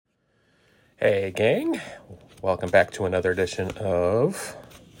Hey gang, welcome back to another edition of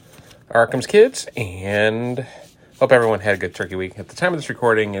Arkham's Kids, and hope everyone had a good turkey week. At the time of this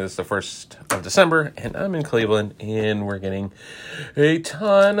recording is the 1st of December, and I'm in Cleveland, and we're getting a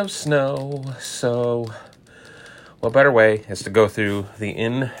ton of snow, so what better way is to go through the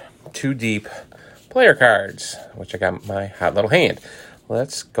In Too Deep player cards, which I got in my hot little hand.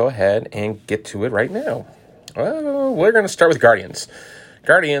 Let's go ahead and get to it right now. Well, we're going to start with Guardians.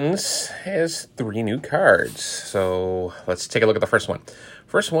 Guardians has 3 new cards, so let's take a look at the first one.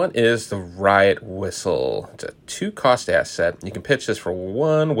 First one is the Riot Whistle. It's a 2-cost asset. You can pitch this for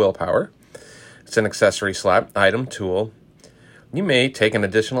 1 willpower. It's an accessory slot, item, tool. You may take an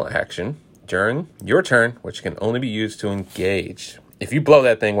additional action during your turn, which can only be used to engage. If you blow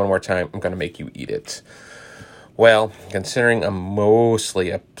that thing one more time, I'm going to make you eat it. Well, considering I'm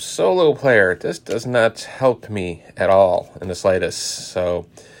mostly a solo player, this does not help me at all in the slightest. So,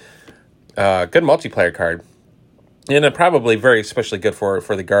 good multiplayer card. And probably very especially good for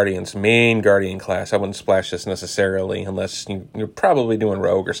the Guardians, main Guardian class. I wouldn't splash this necessarily unless you're probably doing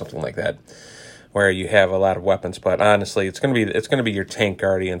Rogue or something like that, where you have a lot of weapons. But honestly, it's gonna be your tank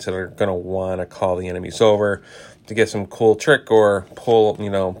Guardians that are gonna want to call the enemies over to get some cool trick or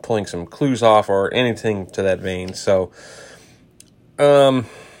pulling some clues off or anything to that vein. So, yeah,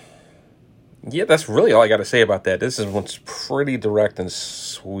 that's really all I got to say about that. This is one's pretty direct and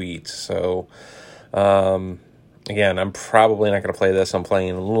sweet. So, again, I'm probably not going to play this. I'm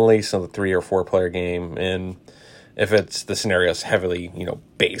playing at least a 3 or 4 player game, and if it's the scenario is heavily,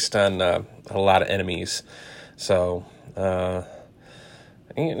 based on a lot of enemies. So,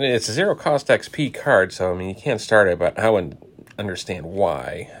 it's a 0-cost XP card, so, you can't start it, but I wouldn't understand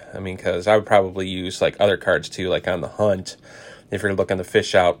why. Because I would probably use, other cards, too, like on the hunt, if you're looking to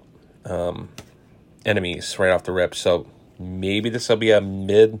fish out enemies right off the rip. So maybe this will be a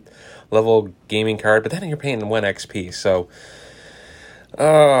mid-level gaming card, but then you're paying 1 XP, so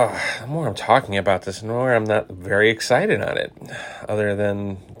the more I'm talking about this, the more I'm not very excited on it, other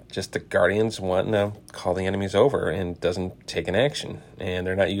than just the Guardians wanting to call the enemies over and doesn't take an action, and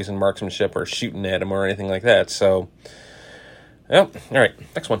they're not using marksmanship or shooting at them or anything like that. So, all right,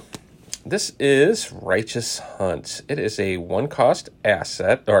 next one. This is Righteous Hunt. It is a 1-cost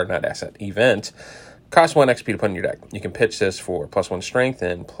event. Costs 1 XP to put in your deck. You can pitch this for +1 strength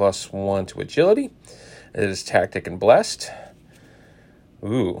and +1 to agility. It is tactic and blessed.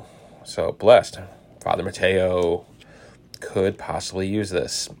 Ooh, so blessed. Father Mateo could possibly use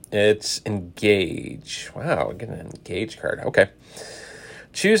this. It's engage. Wow, get an engage card. Okay.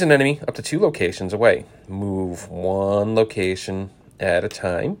 Choose an enemy up to 2 locations away. Move 1 location at a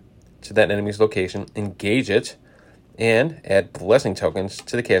time to that enemy's location. Engage it. And add blessing tokens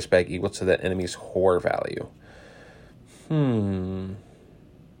to the cash bag equal to that enemy's horror value.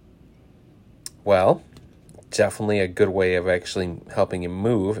 Well, definitely a good way of actually helping you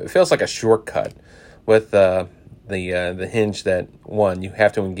move. It feels like a shortcut with the hinge that, 1, you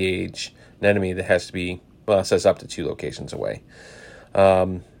have to engage an enemy that has to be, it says up to 2 locations away.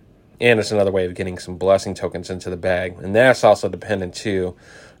 And it's another way of getting some blessing tokens into the bag. And that's also dependent, too.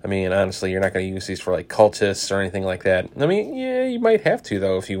 Honestly, you're not going to use these for, cultists or anything like that. Yeah, you might have to,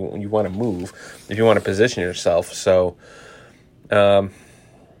 though, if you want to move, if you want to position yourself. So, yeah,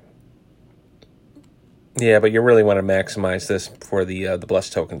 but you really want to maximize this for the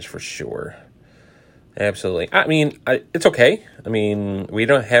blessed tokens for sure. Absolutely. It's okay. We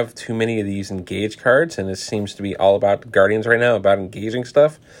don't have too many of these engage cards, and it seems to be all about Guardians right now, about engaging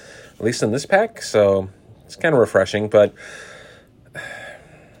stuff, at least in this pack. So it's kind of refreshing, but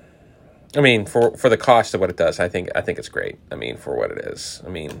for the cost of what it does, I think it's great. For what it is.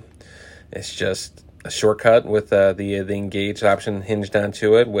 It's just a shortcut with the engage option hinged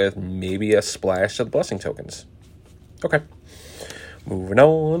onto it with maybe a splash of blessing tokens. Okay. Moving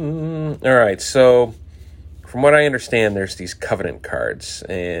on. All right, so from what I understand, there's these covenant cards,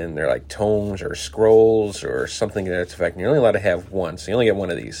 and they're like tomes or scrolls or something to that effect, and you're only allowed to have 1, so you only get 1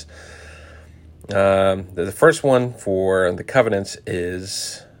 of these. The first one for the covenants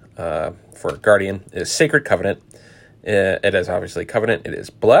is, for Guardian, is Sacred Covenant. It is obviously Covenant. It is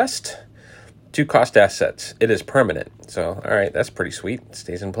blessed. 2-cost assets. It is permanent. So, all right, that's pretty sweet. It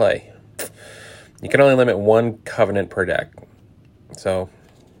stays in play. You can only limit 1 covenant per deck. So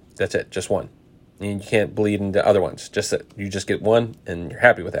that's it, just 1. And you can't bleed into other ones. You just get 1, and you're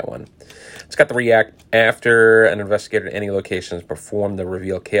happy with that 1. It's got the react after an investigator at any locations perform the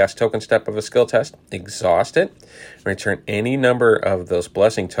reveal chaos token step of a skill test. Exhaust it. Return any number of those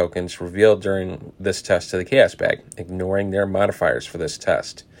blessing tokens revealed during this test to the chaos bag, ignoring their modifiers for this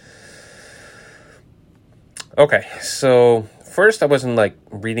test. Okay, so first I wasn't like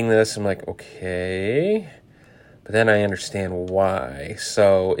reading this. I'm like, okay. But then I understand why.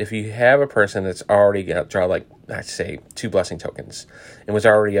 So if you have a person that's already got draw like, I'd say 2 blessing tokens and was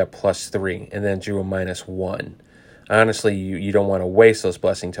already a +3 and then drew a -1, honestly, you don't want to waste those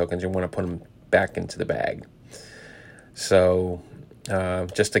blessing tokens. You want to put them back into the bag. So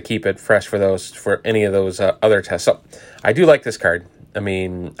just to keep it fresh for any of those other tests. So I do like this card. I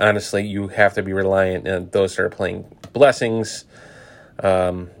mean, honestly, you have to be reliant on those that are playing blessings,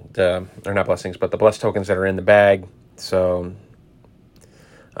 or not blessings, but the blessed tokens that are in the bag. So,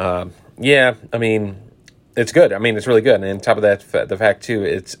 yeah, I mean, it's good. I mean, it's really good. And on top of that, the fact, too,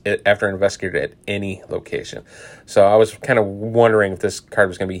 it's after an investigator at any location. So I was kind of wondering if this card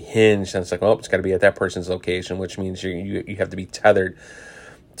was going to be hinged. And it's like, oh, it's got to be at that person's location, which means you have to be tethered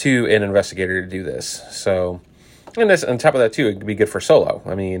to an investigator to do this. So, and this, on top of that, too, it could be good for solo.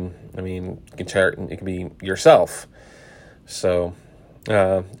 I mean, you can chart, it can be yourself. So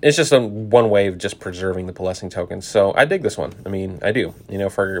it's just one way of just preserving the blessing tokens. So I dig this one. I mean, I do.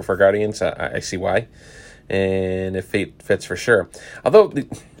 For Guardians, I see why. And it fits for sure. Although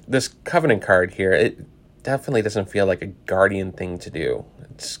this Covenant card here, it definitely doesn't feel like a Guardian thing to do.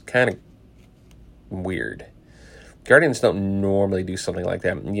 It's kind of weird. Guardians don't normally do something like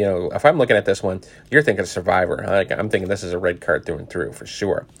that. If I'm looking at this one, you're thinking Survivor. I'm thinking this is a red card through and through for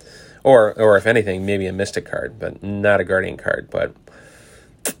sure. Or if anything, maybe a Mystic card, but not a Guardian card. But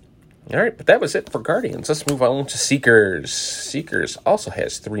all right, but that was it for Guardians. Let's move on to Seekers. Seekers also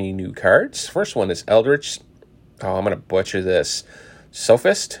has 3 new cards. First one is Eldritch. Oh, I'm going to butcher this.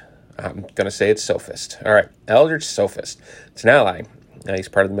 Sophist? I'm going to say it's Sophist. All right, Eldritch Sophist. It's an ally. He's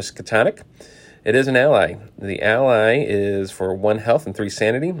part of the Miskatonic. It is an ally. The ally is for 1 health and 3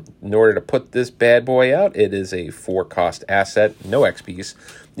 sanity. In order to put this bad boy out, it is a 4-cost asset, no XPs.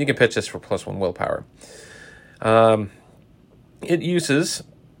 You can pitch this for +1 willpower.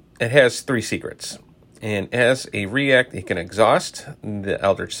 It has 3 secrets. And as a react, it can exhaust the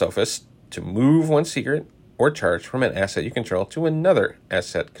Eldritch Sophist to move 1 secret or charge from an asset you control to another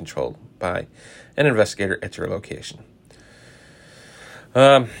asset controlled by an investigator at your location.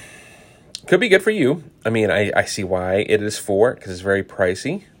 Could be good for you. I mean, I see why it is 4, because it's very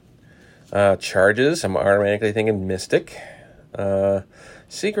pricey. Charges, I'm automatically thinking Mystic.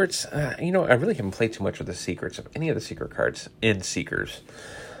 Secrets, I really haven't played too much with the secrets of any of the secret cards in Seekers.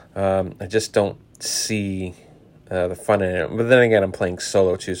 I just don't see the fun in it. But then again, I'm playing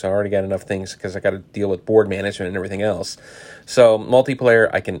solo too, so I already got enough things because I got to deal with board management and everything else. So multiplayer,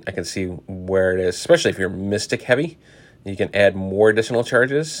 I can see where it is, especially if you're Mystic heavy. You can add more additional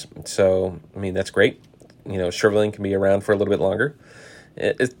charges. So, I mean, that's great. Shriveling can be around for a little bit longer.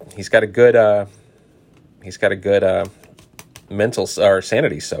 He's got a good mental or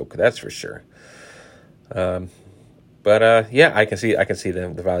sanity soak, that's for sure. But yeah, I can see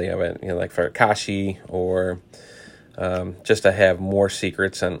the value of it. Like for Akashi, or just to have more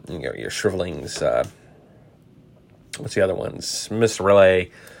secrets on your Shrivelings. What's the other ones? Mr. Relay,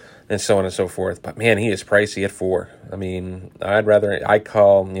 and so on and so forth. But man, he is pricey at 4. I mean, I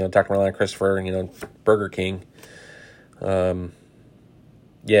call Dr. Milana Christopher, Burger King.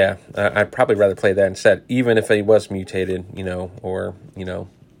 Yeah, I'd probably rather play that instead, even if he was mutated, or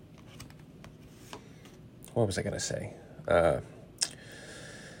what was I going to say?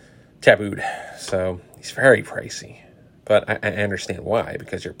 Tabooed. So he's very pricey. But I understand why,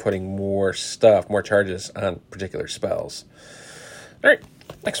 because you're putting more charges on particular spells. All right,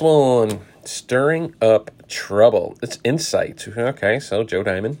 next one. Stirring Up Trouble. It's Insight. Okay, so Joe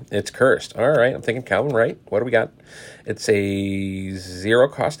Diamond. It's Cursed. All right, I'm thinking Calvin Wright. What do we got? It's a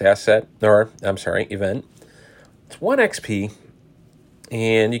 0-cost asset, event. It's 1 XP.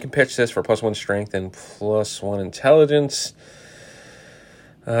 And you can pitch this for +1 strength and +1 intelligence.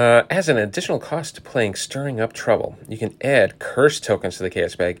 As an additional cost to playing Stirring Up Trouble, you can add curse tokens to the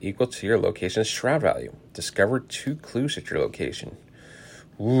chaos bag equal to your location's shroud value. Discover 2 clues at your location.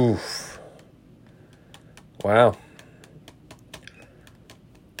 Oof. Wow.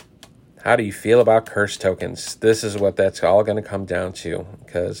 How do you feel about curse tokens? This is what that's all going to come down to,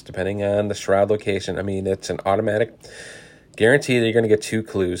 because depending on the shroud location, I mean, it's an automatic guarantee that you're going to get 2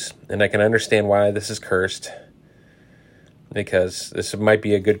 clues, and I can understand why this is cursed, because this might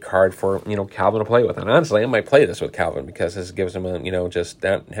be a good card for, Calvin to play with. And honestly, I might play this with Calvin, because this gives him just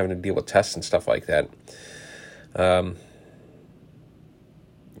not having to deal with tests and stuff like that.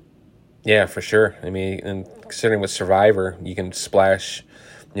 Yeah, for sure. I mean, and considering with Survivor, you can splash,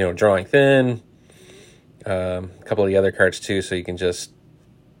 Drawing Thin, a couple of the other cards too, so you can just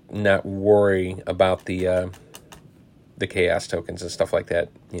not worry about the the chaos tokens and stuff like that.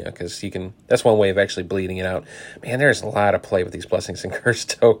 Because that's one way of actually bleeding it out. Man, there's a lot of play with these blessings and curse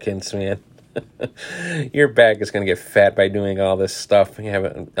tokens, man. Your bag is going to get fat by doing all this stuff. You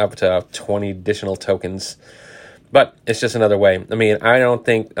have up to 20 additional tokens. But it's just another way. I mean, I don't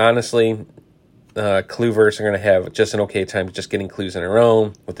think, honestly, Clueverse are going to have just an okay time just getting clues on their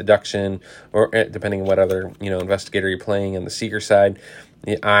own with deduction, or depending on what other investigator you're playing on the seeker side.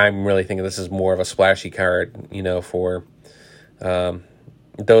 I'm really thinking this is more of a splashy card, for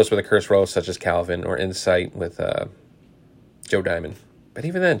those with a curse roll, such as Calvin, or Insight with Joe Diamond. But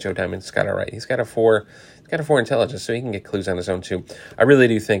even then, Joe Diamond's got it right. He's got a 4 intelligence, so he can get clues on his own too. I really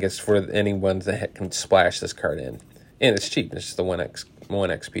do think it's for anyone that can splash this card in. And it's cheap. It's just the 1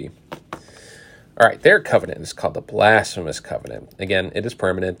 XP. All right, their covenant is called the Blasphemous Covenant. Again, it is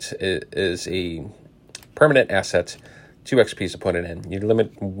permanent. It is a permanent asset. 2 XP to put it in. You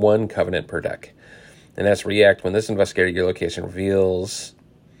limit 1 covenant per deck. And that's react when this investigator at your location reveals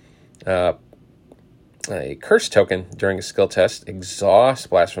a curse token during a skill test. Exhaust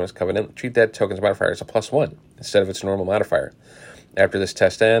Blasphemous Covenant. Treat that token's modifier as a +1 instead of its normal modifier. After this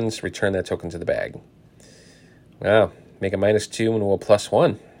test ends, return that token to the bag. Wow. Make a -2 and we'll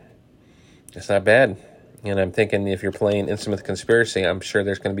 +1. It's not bad. And I'm thinking if you're playing Instrument Conspiracy, I'm sure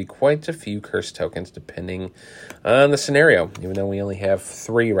there's going to be quite a few curse tokens depending on the scenario, even though we only have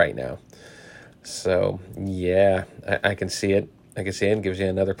 3 right now. So, yeah, I can see it. I can see it. It gives you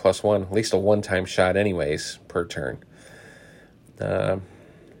another +1, at least a one-time shot anyways per turn. I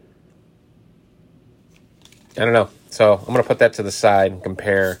don't know. So I'm going to put that to the side and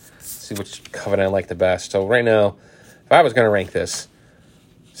compare, see which covenant I like the best. So right now, if I was going to rank this,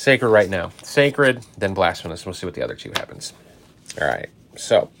 Sacred right now. Sacred, then Blasphemous. We'll see what the other 2 happens. All right.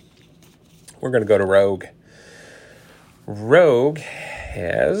 So we're going to go to Rogue. Rogue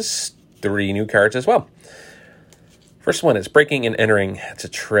has 3 new cards as well. First one is Breaking and Entering. It's a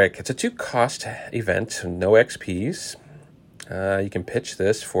trick. It's a 2-cost event, no XPs. You can pitch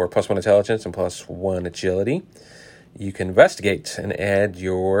this for +1 intelligence and +1 agility. You can investigate and add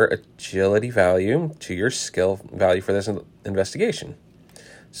your agility value to your skill value for this investigation.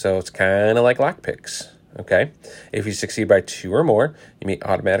 So it's kind of like lockpicks, okay? If you succeed by 2 or more, you may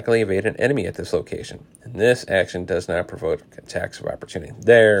automatically evade an enemy at this location. And this action does not provoke attacks of opportunity.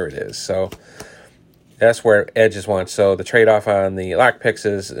 There it is. So that's where edges want. So the trade-off on the lockpicks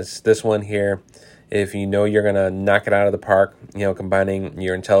is this one here. If you know you're going to knock it out of the park, combining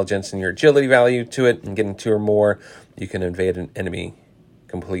your intelligence and your agility value to it and getting 2 or more, you can invade an enemy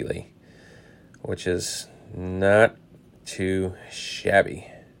completely, which is not too shabby.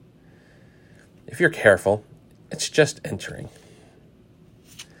 If you're careful, it's just entering.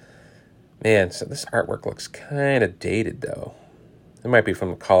 Man, so this artwork looks kind of dated, though. It might be from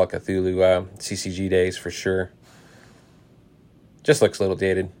the Call of Cthulhu CCG days for sure. Just looks a little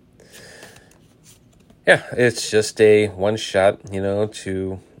dated. Yeah, it's just a one-shot,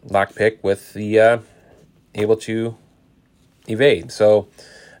 to lockpick with the able to evade. So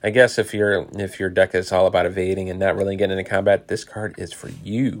I guess if your deck is all about evading and not really getting into combat, this card is for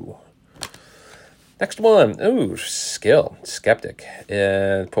you. Next one, skill, Skeptic.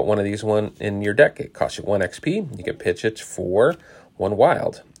 And put one of these in your deck. It costs you 1 XP. You can pitch it for 1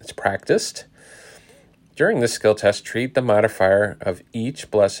 wild. It's practiced. During this skill test, treat the modifier of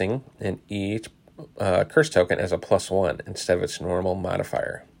each blessing and each curse token as a +1 instead of its normal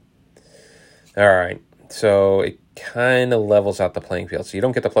modifier. All right, so it kind of levels out the playing field. So you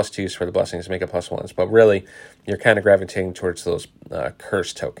don't get the +2s for the blessings, make it +1s, but really you're kind of gravitating towards those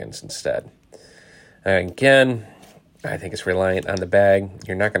curse tokens instead. Again, I think it's reliant on the bag.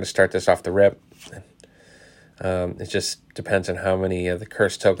 You're not going to start this off the rip. It just depends on how many of the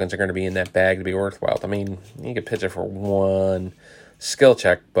curse tokens are going to be in that bag to be worthwhile. I mean, you could pitch it for 1 skill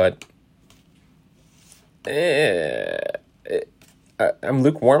check, but I'm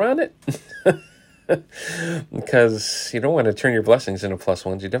lukewarm on it. Because you don't want to turn your blessings into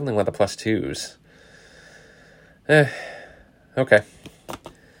 +1s. You definitely want the +2s. Okay.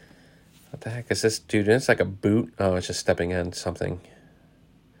 What the heck is this, dude? It's like a boot. Oh, it's just stepping on something.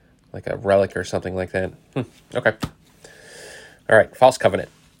 Like a relic or something like that. Okay. All right, False Covenant.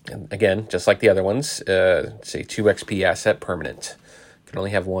 And again, just like the other ones, it's a 2 XP asset, permanent. Can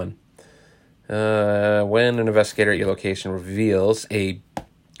only have 1. When an investigator at your location reveals a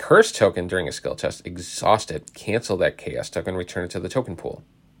curse token during a skill test, exhaust it, cancel that chaos token, return it to the token pool.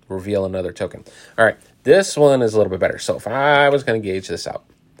 Reveal another token. All right, this one is a little bit better. So if I was going to gauge this out.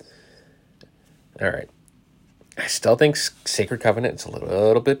 All right. I still think Sacred Covenant is a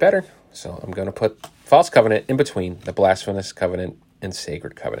little bit better. So I'm going to put False Covenant in between the Blasphemous Covenant and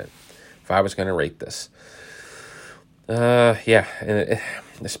Sacred Covenant if I was going to rate this. Yeah, and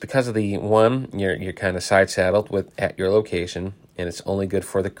it's because of the one, you're kind of side saddled with at your location, and it's only good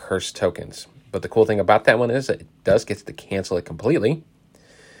for the cursed tokens. But the cool thing about that one is that it does get to cancel it completely,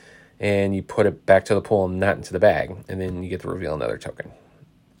 and you put it back to the pool and not into the bag, and then you get to reveal another token.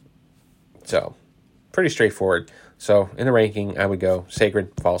 So, pretty straightforward. So, in the ranking, I would go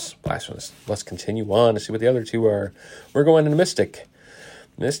Sacred, False, Blasphemous. Let's continue on to see what the other two are. We're going into Mystic.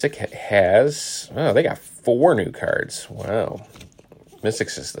 Mystic has, they got 4 new cards. Wow.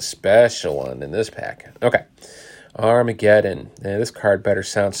 Mystic's is the special one in this pack. Okay. Armageddon. Now, this card better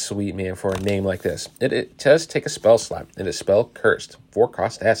sound sweet, man, for a name like this. It does take a spell slot. It is spell cursed.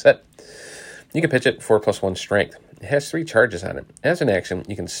 4-cost asset. You can pitch it for +1 strength. It has 3 charges on it. As an action,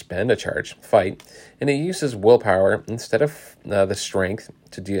 you can spend a charge, fight, and it uses willpower instead of the strength,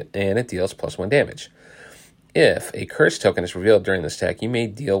 and it deals +1 damage. If a curse token is revealed during this attack, you may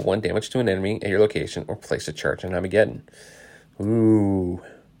deal 1 damage to an enemy at your location or place a charge on Armageddon. Ooh.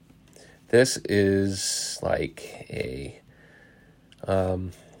 This is like a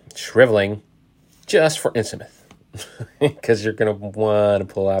shriveling just for Innsmouth. Because you're going to want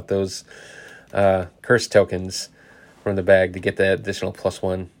to pull out those curse tokens from the bag to get that additional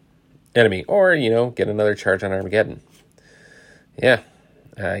 +1 enemy. Or, get another charge on Armageddon. Yeah.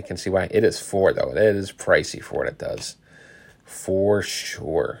 I can see why. It is 4, though. It is pricey for what it does. For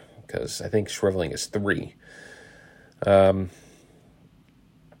sure. Because I think Shriveling is 3.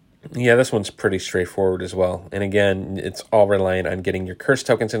 Yeah, this one's pretty straightforward as well. And again, it's all reliant on getting your curse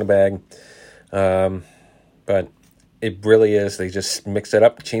tokens in a bag. But it really is. They just mix it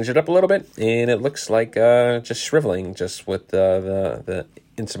up, change it up a little bit, and it looks like just Shriveling, just with the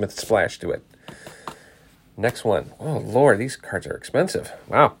Innsmouth splash to it. Next one. Oh, Lord, these cards are expensive.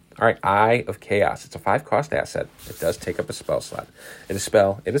 Wow. All right, Eye of Chaos. It's a 5-cost asset. It does take up a spell slot. It is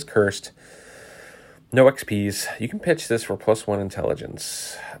spell. It is cursed. No XPs. You can pitch this for +1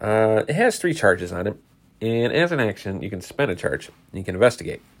 intelligence. It has 3 charges on it. And as an action, you can spend a charge. You can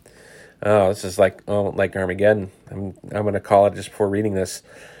investigate. Oh, this is like Armageddon. I'm going to call it just before reading this.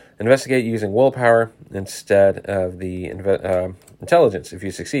 Investigate using willpower instead of the intelligence. If you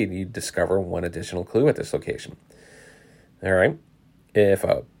succeed, you discover 1 additional clue at this location. All right. If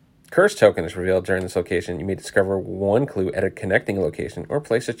a curse token is revealed during this location, you may discover 1 clue at a connecting location or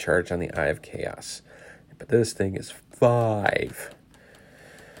place a charge on the Eye of Chaos. But this thing is 5.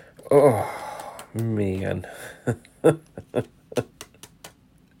 Oh, man.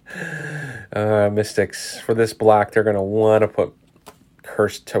 Mystics. For this block, they're going to want to put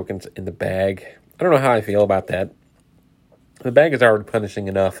cursed tokens in the bag. I don't know how I feel about that. The bag is already punishing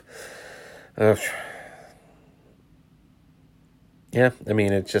enough. Yeah, I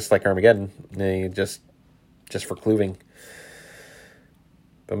mean, it's just like Armageddon. Just for clooving.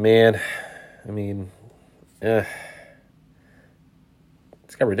 But man, I mean, it's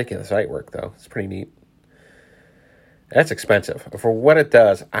got ridiculous artwork, though. It's pretty neat. That's expensive. For what it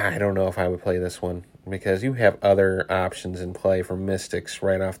does, I don't know if I would play this one, because you have other options in play for Mystics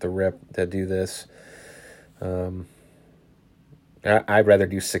right off the rip that do this. I'd rather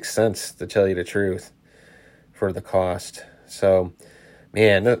do 6 cents, to tell you the truth, for the cost. So,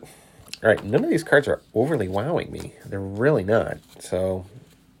 man, all right, none of these cards are overly wowing me. They're really not. So,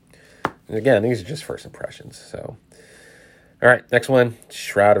 again, these are just first impressions. So, all right, next one,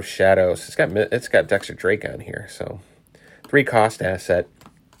 Shroud of Shadows. It's got Dexter Drake on here. So, 3-cost asset.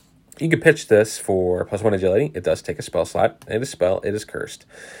 You can pitch this for +1 agility. It does take a spell slot. It is spell. It is cursed.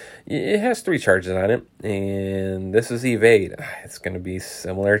 It has 3 charges on it, and this is evade. It's going to be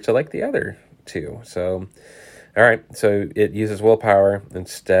similar to like the other 2. So, all right. So it uses willpower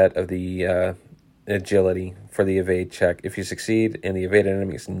instead of the agility for the evade check. If you succeed and the evaded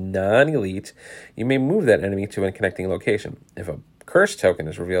enemy is non-elite, you may move that enemy to a connecting location. If a curse token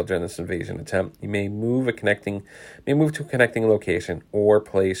is revealed during this invasion attempt, you may move to a connecting location or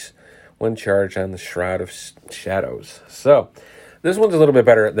place 1 charge on the Shroud of Shadows. So this one's a little bit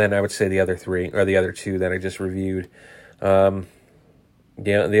better than I would say the other 3 or the other 2 that I just reviewed. The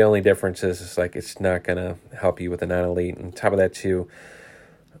only difference is it's not going to help you with the non-elite. On top of that, too,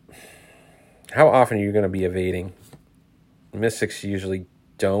 how often are you going to be evading? Mystics usually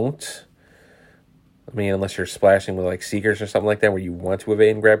don't. I mean, unless you're splashing with like Seekers or something like that, where you want to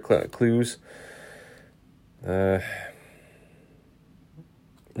evade and grab clues. Man,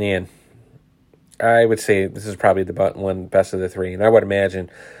 I would say this is probably the one best of the 3, and I would imagine,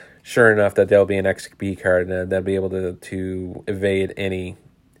 sure enough, that there'll be an XP card that'll be able to evade any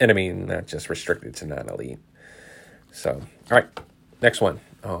enemy, not just restricted to non-elite. So, all right, next one.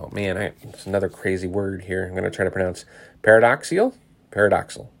 Oh man, it's another crazy word here. I'm going to try to pronounce Paradoxal. I'm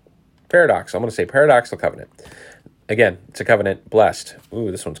going to say Paradoxal Covenant. Again, it's a covenant, blessed. Ooh,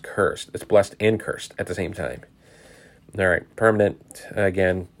 this one's cursed. It's blessed and cursed at the same time. All right, permanent,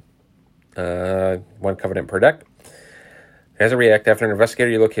 again, one covenant per deck. As a react, after an investigator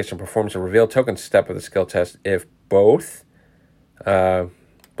your location performs a reveal token step of the skill test, if both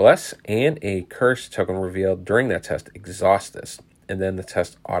bless and a curse token revealed during that test exhaust this, and then the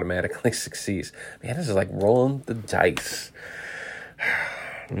test automatically succeeds. Man, this is like rolling the dice.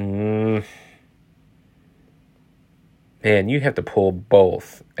 Man, you have to pull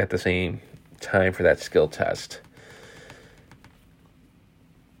both at the same time for that skill test.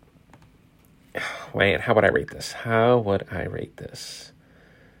 Man, how would I rate this? I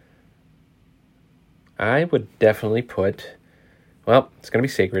would definitely put, well, it's going to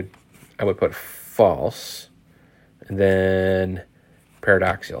be sacred. I would put false, and then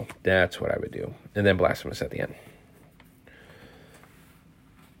paradoxical. That's what I would do. And then blasphemous at the end.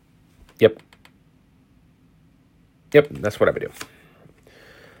 Yep, that's what I would do.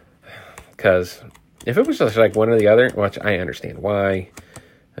 Because if it was just like one or the other, which I understand why,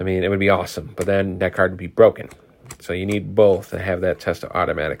 I mean, it would be awesome. But then that card would be broken. So you need both to have that test to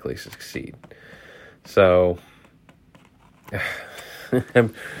automatically succeed. So,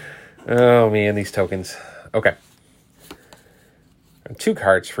 oh man, these tokens. Okay. 2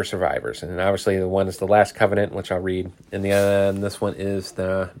 cards for survivors. And obviously the one is the Last Covenant, which I'll read. And this one is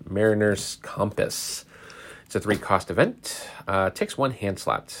the Mariner's Compass. It's a 3-cost event. Takes 1 hand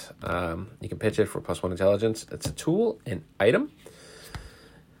slot. You can pitch it for +1 intelligence. It's a tool, an item.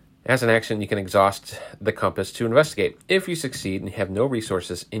 As an action, you can exhaust the compass to investigate. If you succeed and have no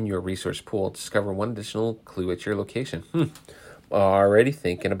resources in your resource pool, discover 1 additional clue at your location. Already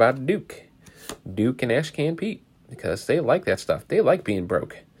thinking about Duke and Ashcan Pete, because they like that stuff. They like being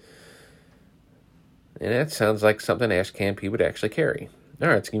broke. And that sounds like something Ashcan Pete would actually carry. All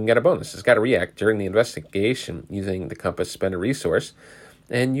right, so you got a bonus. It's got to react during the investigation using the compass, spend a resource,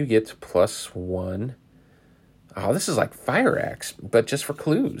 and you get +1. Oh, this is like Fire Axe, but just for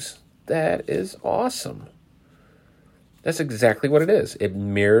clues. That is awesome. That's exactly what it is. It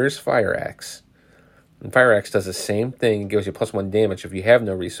mirrors Fire Axe. And Fire Axe does the same thing. It gives you +1 damage if you have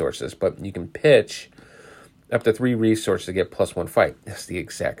no resources, but you can pitch up to 3 resources to get +1 fight. That's the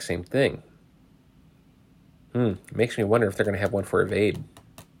exact same thing. Makes me wonder if they're going to have one for evade.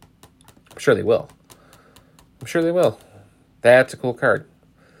 I'm sure they will. That's a cool card.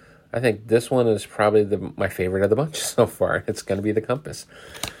 I think this one is probably my favorite of the bunch so far. It's going to be the Compass.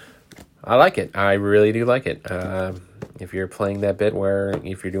 I like it. I really do like it. If you're playing that bit where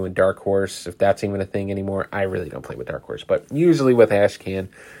if you're doing Dark Horse, if that's even a thing anymore, I really don't play with Dark Horse. But usually with Ashcan,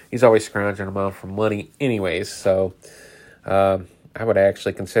 he's always scrounging around for money anyways. So I would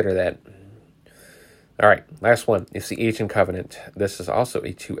actually consider that. All right, last one. It's the Ancient Covenant. This is also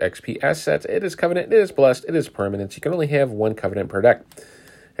a 2 XP asset. It is Covenant. It is blessed. It is permanent. You can only have 1 Covenant per deck.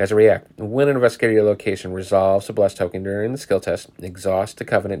 As a react, when an investigator your location resolves a blessed token during the skill test, exhaust the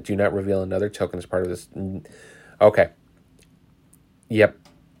Covenant. Do not reveal another token as part of this. Okay. Yep.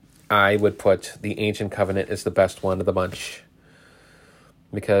 I would put the Ancient Covenant as the best one of the bunch.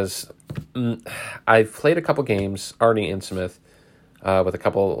 Because I've played a couple games already in Smith with a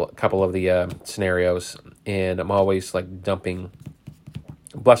couple of the scenarios, and I'm always like dumping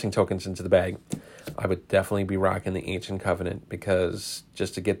blessing tokens into the bag. I would definitely be rocking the Ancient Covenant, because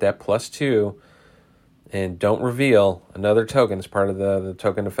just to get that +2 and don't reveal another token as part of the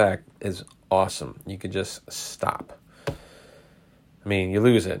token effect is awesome. You could just stop. I mean, you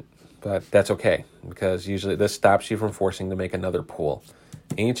lose it, but that's okay, because usually this stops you from forcing to make another pool.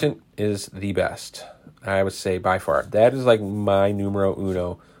 Ancient is the best, I would say, by far. That is like my numero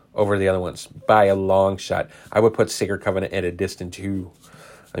uno over the other ones by a long shot. I would put Sacred Covenant at a distant 2.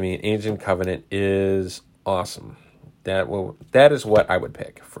 I mean, Ancient Covenant is awesome. That is what I would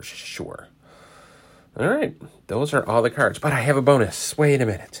pick for sure. All right, those are all the cards. But I have a bonus. Wait a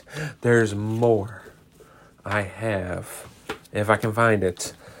minute. There's more. I have, if I can find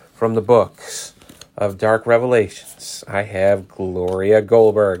it, from the books of Dark Revelations, I have Gloria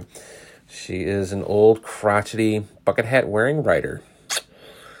Goldberg. She is an old, crotchety, bucket hat wearing writer.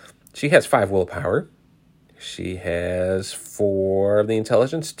 She has 5 willpower. She has 4 of the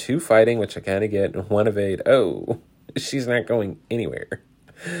intelligence, 2 fighting, which I kind of get, 1 evade. Oh, she's not going anywhere.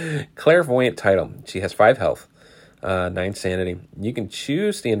 Clairvoyant title. She has 5 health, 9 sanity. You can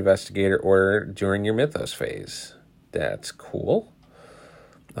choose the investigator order during your mythos phase. That's cool.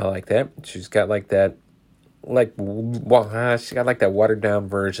 I like that. She's got like that, she got like that watered down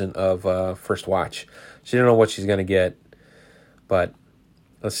version of First Watch. She don't know what she's gonna get, but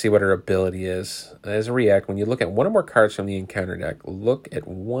let's see what her ability is. As a react, when you look at one or more cards from the encounter deck, look at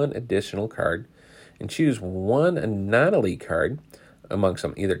 1 additional card and choose one non-elite card amongst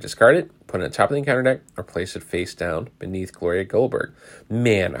them. Either discard it, put it on the top of the encounter deck, or place it face down beneath Gloria Goldberg.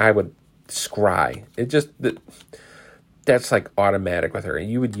 Man, I would scry. That's like automatic with her.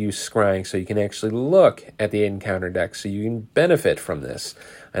 You would use scrying so you can actually look at the encounter deck so you can benefit from this.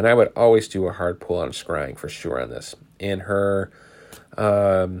 And I would always do a hard pull on scrying for sure on this. And her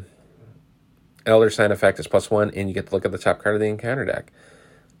Elder Sign effect is +1, and you get to look at the top card of the encounter deck.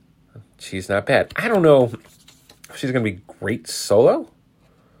 She's not bad. I don't know if she's going to be great solo,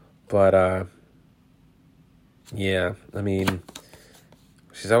 but yeah, I mean,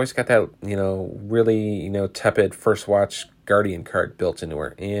 she's always got that, really, tepid first watch Guardian card built into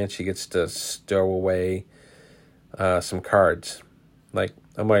her, and she gets to stow away some cards. Like,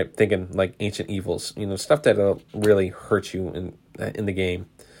 I'm thinking like Ancient Evils, stuff that'll really hurt you in the game.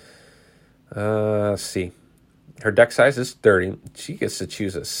 Let's see. Her deck size is 30. She gets to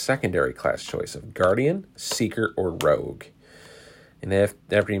choose a secondary class choice of Guardian, Seeker, or Rogue. And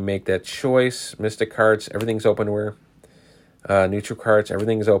after you make that choice, Mystic cards, everything's open to her. Neutral cards,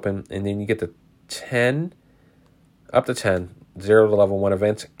 everything's open. And then you get the 10, up to 10, 0 to level 1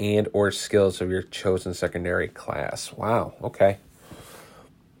 events and or skills of your chosen secondary class. Wow, okay.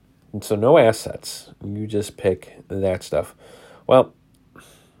 And so no assets. You just pick that stuff. Well,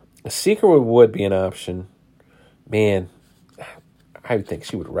 a Seeker would be an option. Man, I would think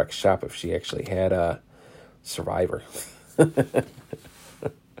she would wreck shop if she actually had a Survivor.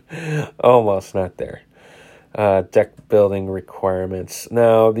 Almost not there. Deck building requirements.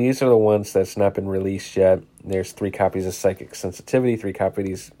 Now, these are the ones that's not been released yet. There's 3 copies of Psychic Sensitivity, 3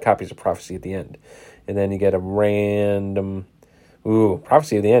 copies of Prophecy at the end. And then you get a random...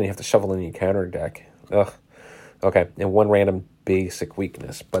 Prophecy at the end, you have to shovel in your counter deck. Ugh. Okay, and 1 random basic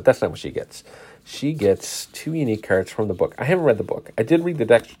weakness. But that's not what she gets. She gets 2 unique cards from the book. I haven't read the book. I did read the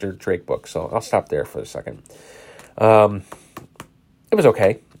Dexter Drake book, so I'll stop there for a second. It was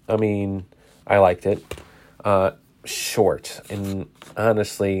okay. I mean, I liked it. Short. And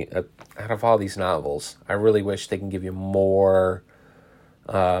honestly, out of all these novels, I really wish they can give you more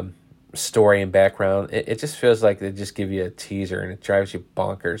story and background. It just feels like they just give you a teaser, and it drives you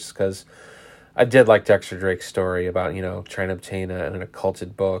bonkers, because I did like Dexter Drake's story about, trying to obtain an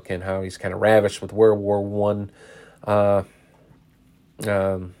occulted book and how he's kind of ravished with World War One, not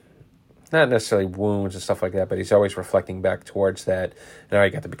necessarily wounds and stuff like that, but he's always reflecting back towards that. Now he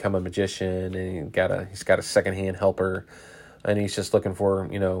got to become a magician, and he's got a secondhand helper, and he's just looking for,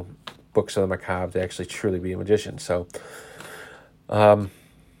 books of the macabre to actually truly be a magician. So,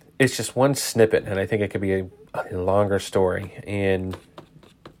 it's just one snippet, and I think it could be a longer story. And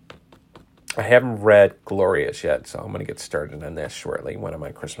I haven't read Glorious yet, so I'm going to get started on that shortly when I'm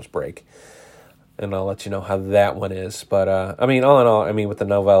on Christmas break. And I'll let you know how that one is. But, all in all, with the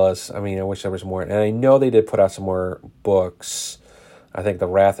novellas, I wish there was more. And I know they did put out some more books. I think The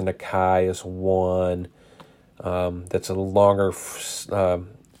Wrath of Nakai is one that's a longer,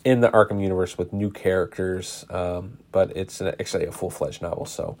 in the Arkham universe with new characters. But it's actually a full-fledged novel,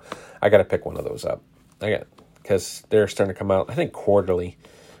 so I got to pick one of those up. Because they're starting to come out, I think, quarterly.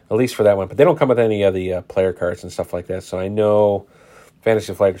 At least for that one. But they don't come with any of the player cards and stuff like that. So I know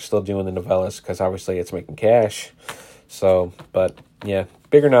Fantasy Flight are still doing the novellas, because obviously it's making cash. So, but yeah,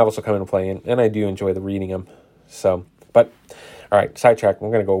 bigger novels will come into play, and I do enjoy the reading them. So, but, all right, sidetrack.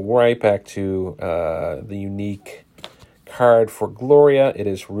 We're going to go right back to the unique card for Gloria. It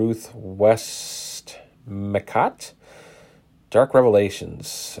is Ruth Westmacott. Dark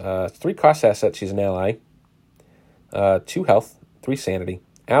Revelations. 3 cost assets. She's an ally. 2 health, 3 sanity.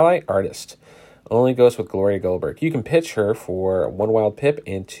 Ally artist. Only goes with Gloria Goldberg. You can pitch her for 1 wild pip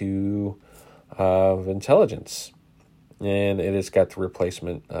and 2 of intelligence. And it has got the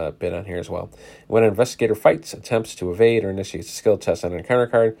replacement bit on here as well. When an investigator fights, attempts to evade, or initiates a skill test on an encounter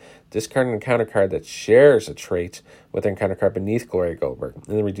card, discard an encounter card that shares a trait with an encounter card beneath Gloria Goldberg,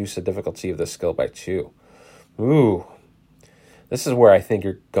 and then reduce the difficulty of the skill by 2. Ooh. This is where I think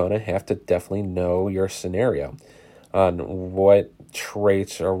you're going to have to definitely know your scenario on what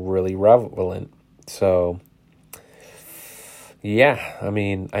traits are really relevant. So, yeah,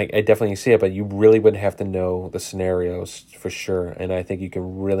 I definitely see it, but you really would have to know the scenarios for sure. And I think you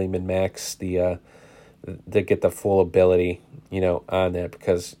can really min-max to get the full ability, on that,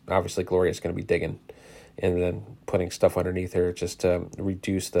 because obviously Gloria's going to be digging and then putting stuff underneath her just to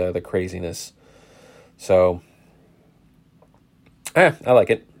reduce the craziness. So, I like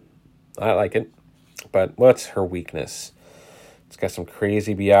it. But what's her weakness? It's got some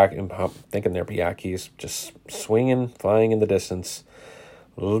crazy Byakhee. I'm thinking they're Byakhees just swinging, flying in the distance.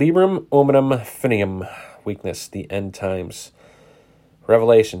 Librum Omnium Finium. Weakness, the end times.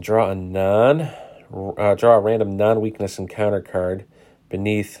 Revelation. Draw a non Draw a random non-weakness encounter card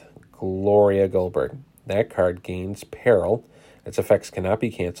beneath Gloria Goldberg. That card gains peril. Its effects cannot be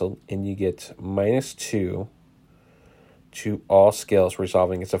canceled, and you get -2 to all skills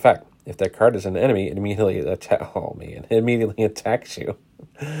resolving its effect. If that card is an enemy, it immediately attacks you.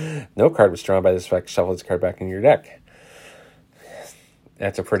 No card was drawn by this effect. Shuffle this card back in your deck.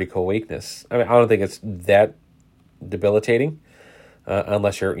 That's a pretty cool weakness. I mean, I don't think it's that debilitating,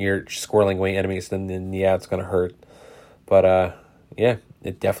 unless you're squirreling away enemies. Then yeah, it's gonna hurt. But yeah,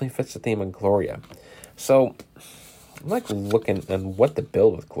 it definitely fits the theme of Gloria. So I'm like looking on what to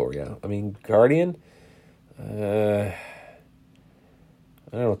build with Gloria. I mean, Guardian. I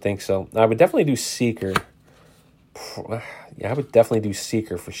don't think so. I would definitely do Seeker. Yeah, I would definitely do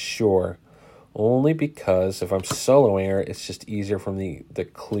Seeker for sure. Only because if I'm soloing her, it's just easier from the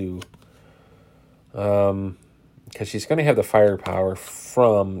clue. Because she's going to have the firepower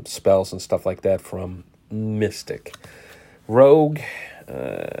from spells and stuff like that from Mystic. Rogue.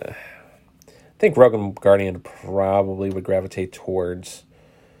 I think Rogue and Guardian probably would gravitate towards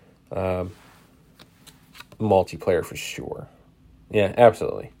multiplayer for sure. Yeah,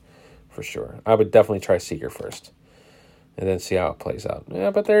 absolutely. For sure. I would definitely try Seeker first. And then see how it plays out.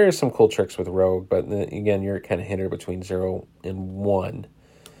 Yeah, but there is some cool tricks with Rogue. But again, you're kind of hindered between 0 and 1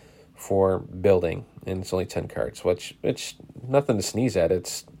 for building. And it's only 10 cards, which nothing to sneeze at.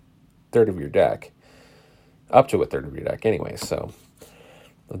 It's a third of your deck. Up to a third of your deck anyway. So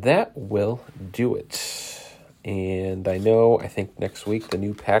that will do it. And I think next week the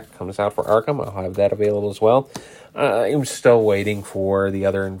new pack comes out for Arkham. I'll have that available as well. I'm still waiting for the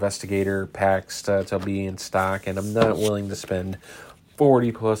other Investigator packs to be in stock, and I'm not willing to spend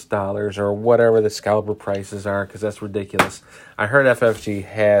 $40+ or whatever the Scalper prices are, because that's ridiculous. I heard FFG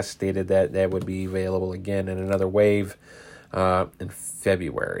has stated that would be available again in another wave in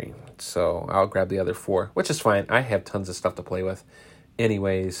February. So I'll grab the other 4, which is fine. I have tons of stuff to play with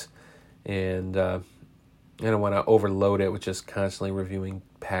anyways, and I don't want to overload it with just constantly reviewing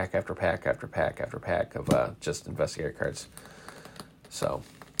pack after pack after pack after pack of just Investigator cards. So,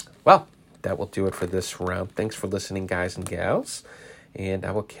 well, that will do it for this round. Thanks for listening, guys and gals, and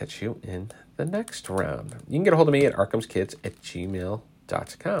I will catch you in the next round. You can get a hold of me at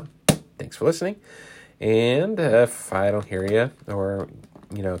arkhamskids@gmail.com. Thanks for listening, and if I don't hear you or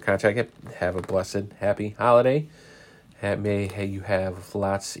contact you, have a blessed, happy holiday. May you have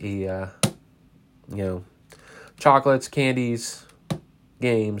lots of chocolates, candies,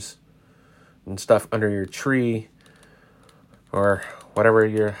 games, and stuff under your tree, or whatever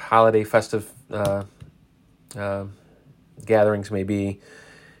your holiday festive gatherings may be.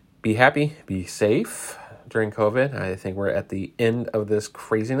 Be happy, be safe during COVID. I think we're at the end of this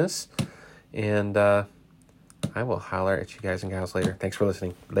craziness, and I will holler at you guys and gals later. Thanks for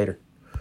listening. Later.